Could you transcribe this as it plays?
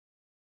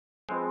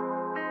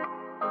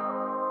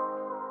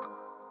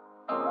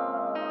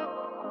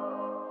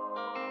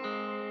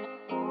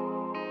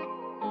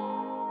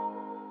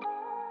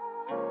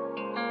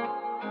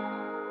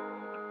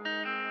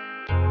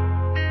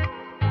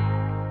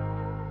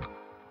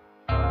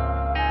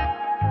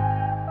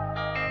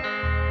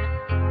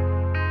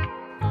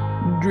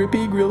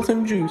Drippy grills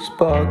and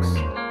JuiceBox.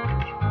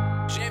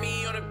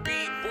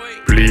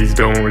 Please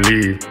don't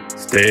leave,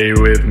 stay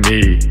with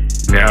me.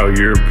 Now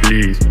you're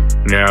pleased,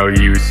 now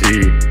you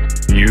see.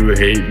 You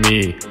hate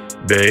me,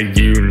 beg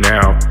you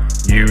now.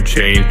 You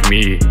changed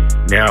me,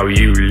 now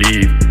you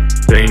leave.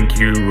 Think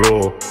you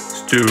roll,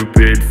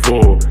 stupid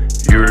fool.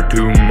 You're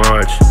too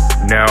much,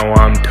 now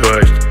I'm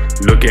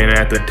touched. Looking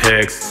at the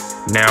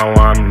text, now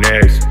I'm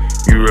next.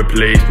 You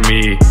replaced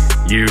me,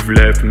 you've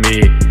left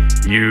me.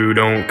 You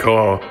don't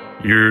call,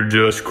 you're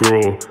just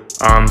cruel.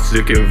 I'm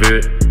sick of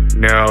it,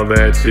 now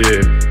that's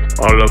it.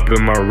 All up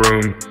in my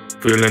room,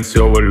 feeling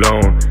so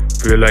alone.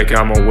 Feel like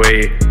I'm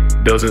away,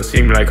 doesn't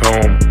seem like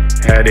home.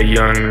 Had a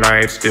young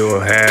life, still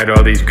had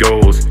all these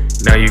goals.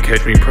 Now you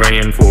catch me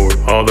praying for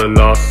all the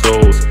lost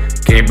souls.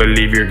 Can't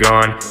believe you're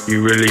gone,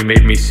 you really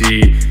made me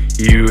see.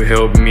 You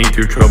helped me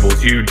through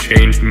troubles, you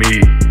changed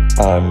me.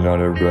 I'm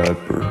not a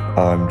rapper,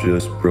 I'm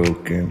just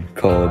broken.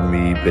 Called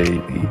me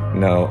baby,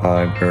 now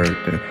I'm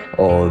hurting.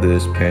 All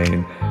this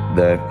pain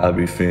that I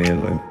be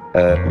feeling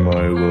at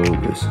my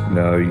lowest,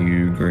 now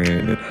you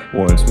grinning.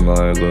 Once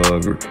my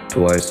lover,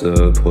 twice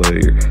a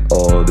player.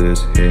 All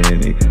this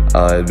Henny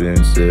I've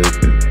been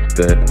sipping,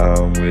 that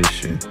I'm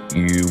wishing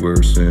you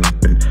were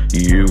simping.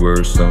 You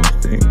were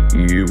something,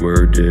 you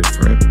were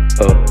different.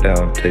 Up,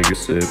 down, take a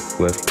sip,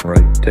 left,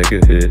 right, take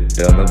a hit.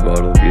 Down the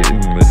bottle,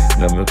 getting lit,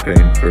 numb the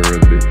pain for a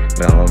bit.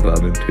 Now I'm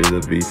vibing to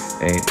the beat,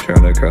 ain't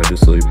tryna cry to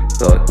sleep.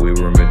 Thought we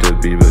were meant to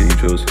be, but you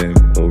chose him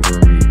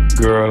over me.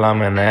 Girl,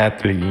 I'm an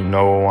athlete, you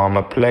know I'm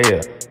a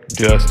player.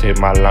 Just hit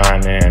my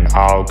line and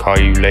I'll call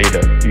you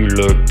later. You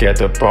look at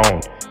the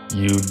phone,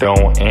 you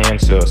don't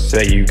answer.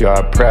 Say you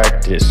got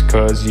practice,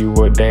 cause you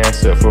a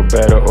dancer. For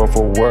better or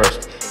for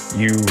worse,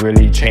 you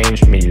really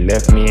changed me,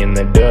 left me in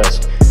the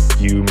dust.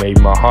 You made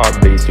my heart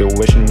beat, still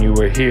wishing you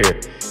were here.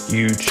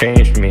 You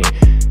changed me,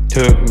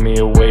 took me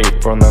away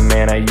from the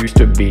man I used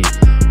to be.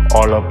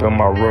 All up in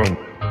my room,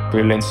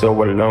 feeling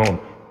so alone.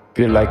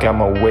 Feel like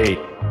I'm away,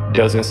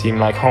 doesn't seem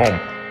like home.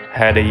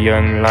 Had a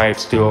young life,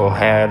 still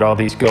had all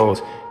these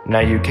goals. Now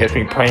you catch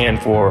me praying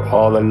for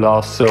all the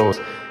lost souls.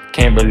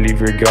 Can't believe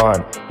you're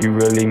gone, you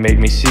really made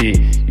me see.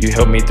 You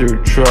helped me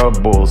through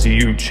troubles,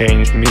 you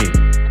changed me.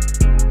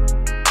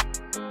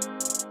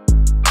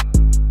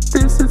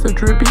 This is a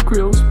Drippy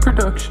Grills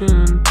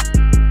production.